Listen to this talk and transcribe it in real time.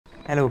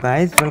Hello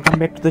guys, welcome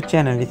back to the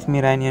channel. It's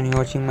me Ryan and you're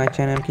watching my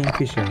channel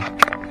King.Fisher.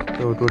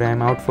 So today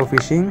I'm out for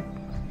fishing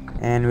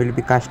and we'll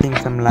be casting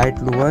some light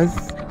lures.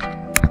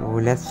 So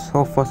let's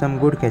hope for some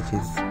good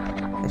catches.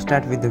 Let's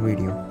start with the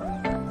video.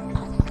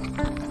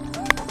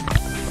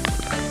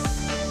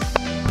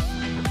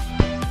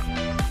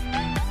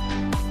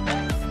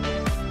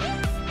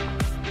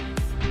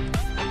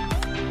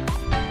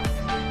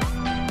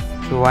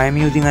 So I am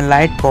using a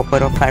light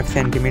popper of 5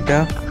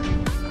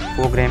 cm,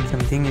 4 grams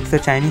something. It's a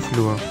Chinese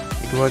lure.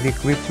 It was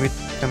equipped with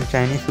some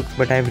Chinese hooks,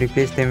 but I have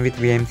replaced them with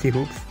VMC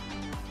hooks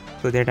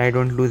so that I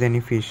don't lose any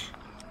fish.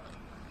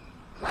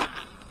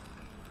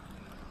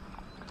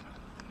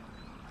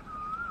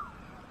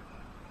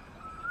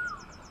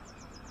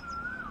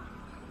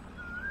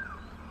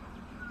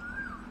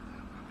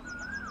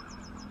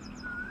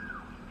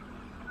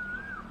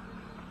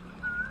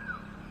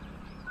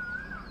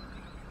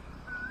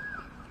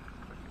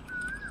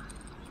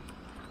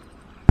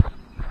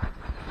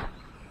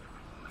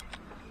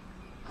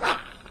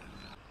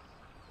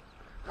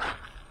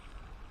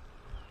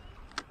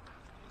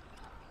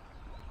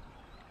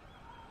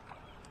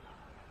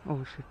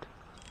 Oh shit.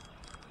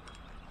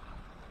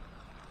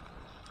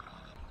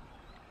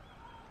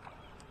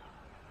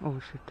 Oh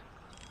shit.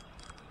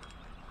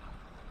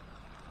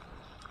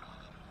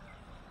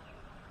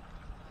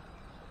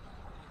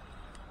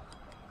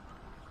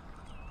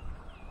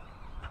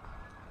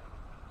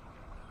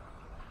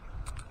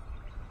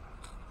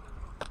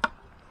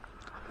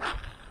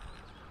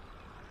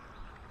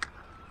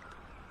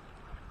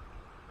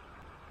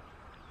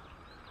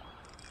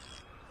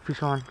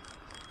 Fish on.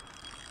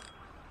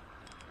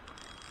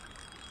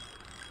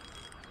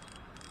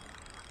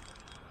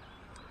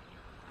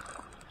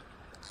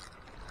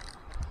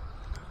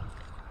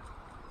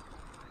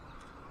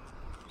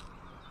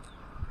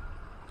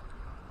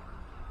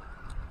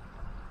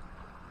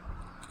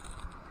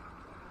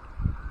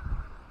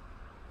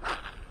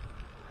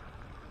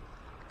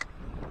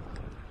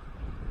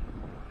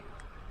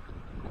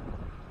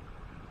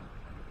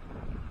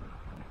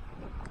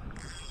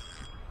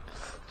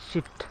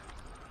 Shit.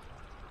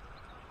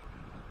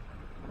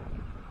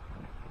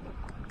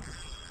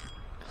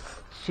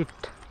 Shit.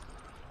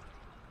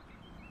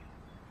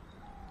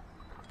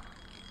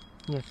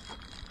 Yes.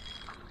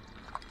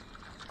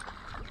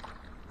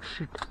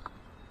 Shit.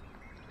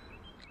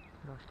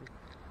 Lost it.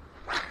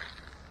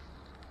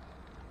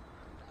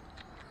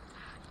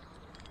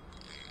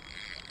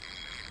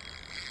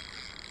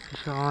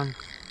 Fish on.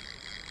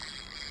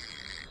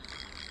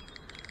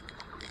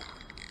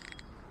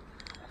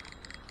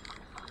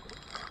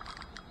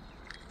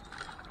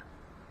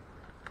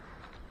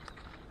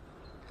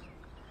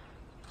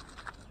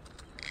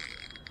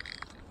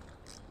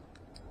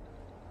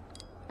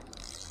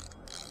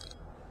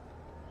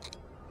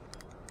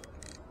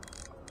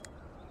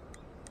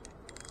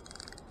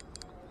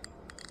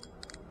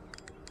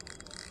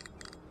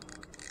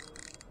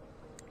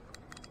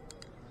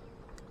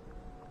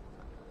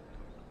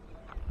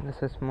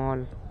 That's a small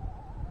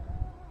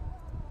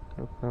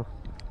look.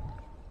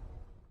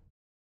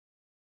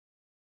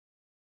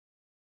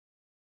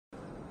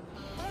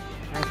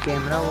 My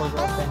camera was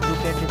off and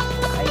look at its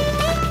size.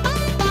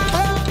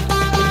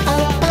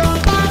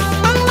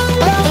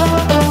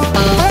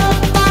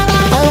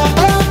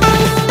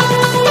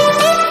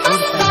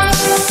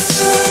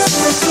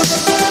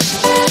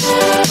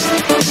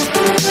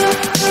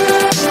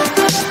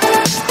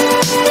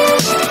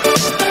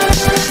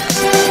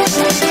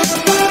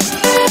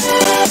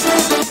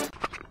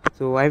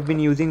 So I've been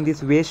using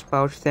this waste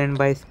pouch sent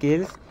by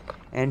Scales,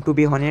 and to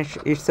be honest,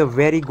 it's a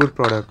very good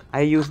product.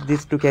 I use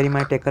this to carry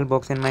my tackle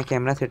box and my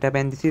camera setup,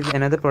 and this is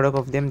another product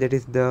of them, that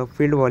is the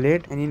field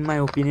wallet, and in my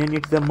opinion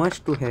it's a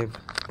must to have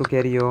to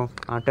carry your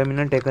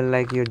terminal tackle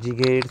like your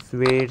jiggers,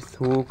 weights,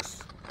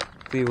 hooks,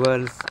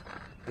 swivels,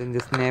 then the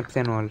snaps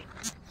and all.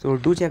 So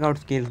do check out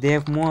Scales. They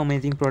have more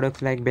amazing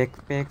products like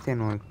backpacks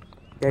and all.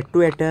 That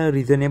too at a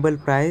reasonable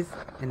price,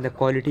 and the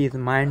quality is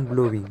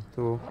mind-blowing.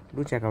 So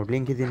do check out.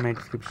 Link is in my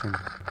description.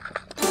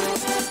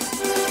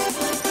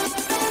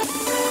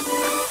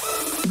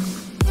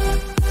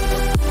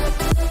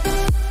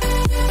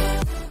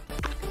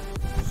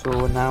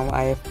 So now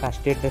I have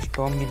casted the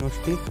storm minnow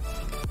stick.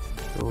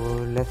 So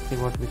let's see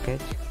what we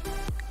catch.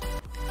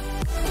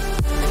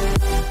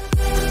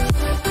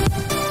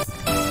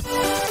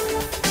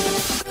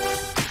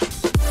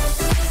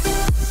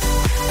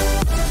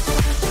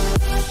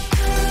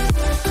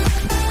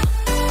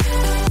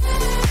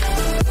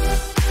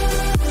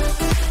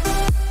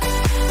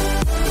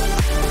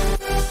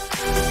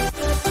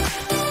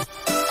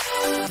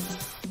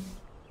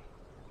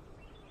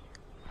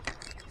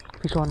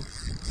 Fish on.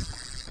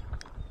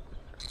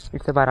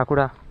 It's a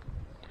Barracuda.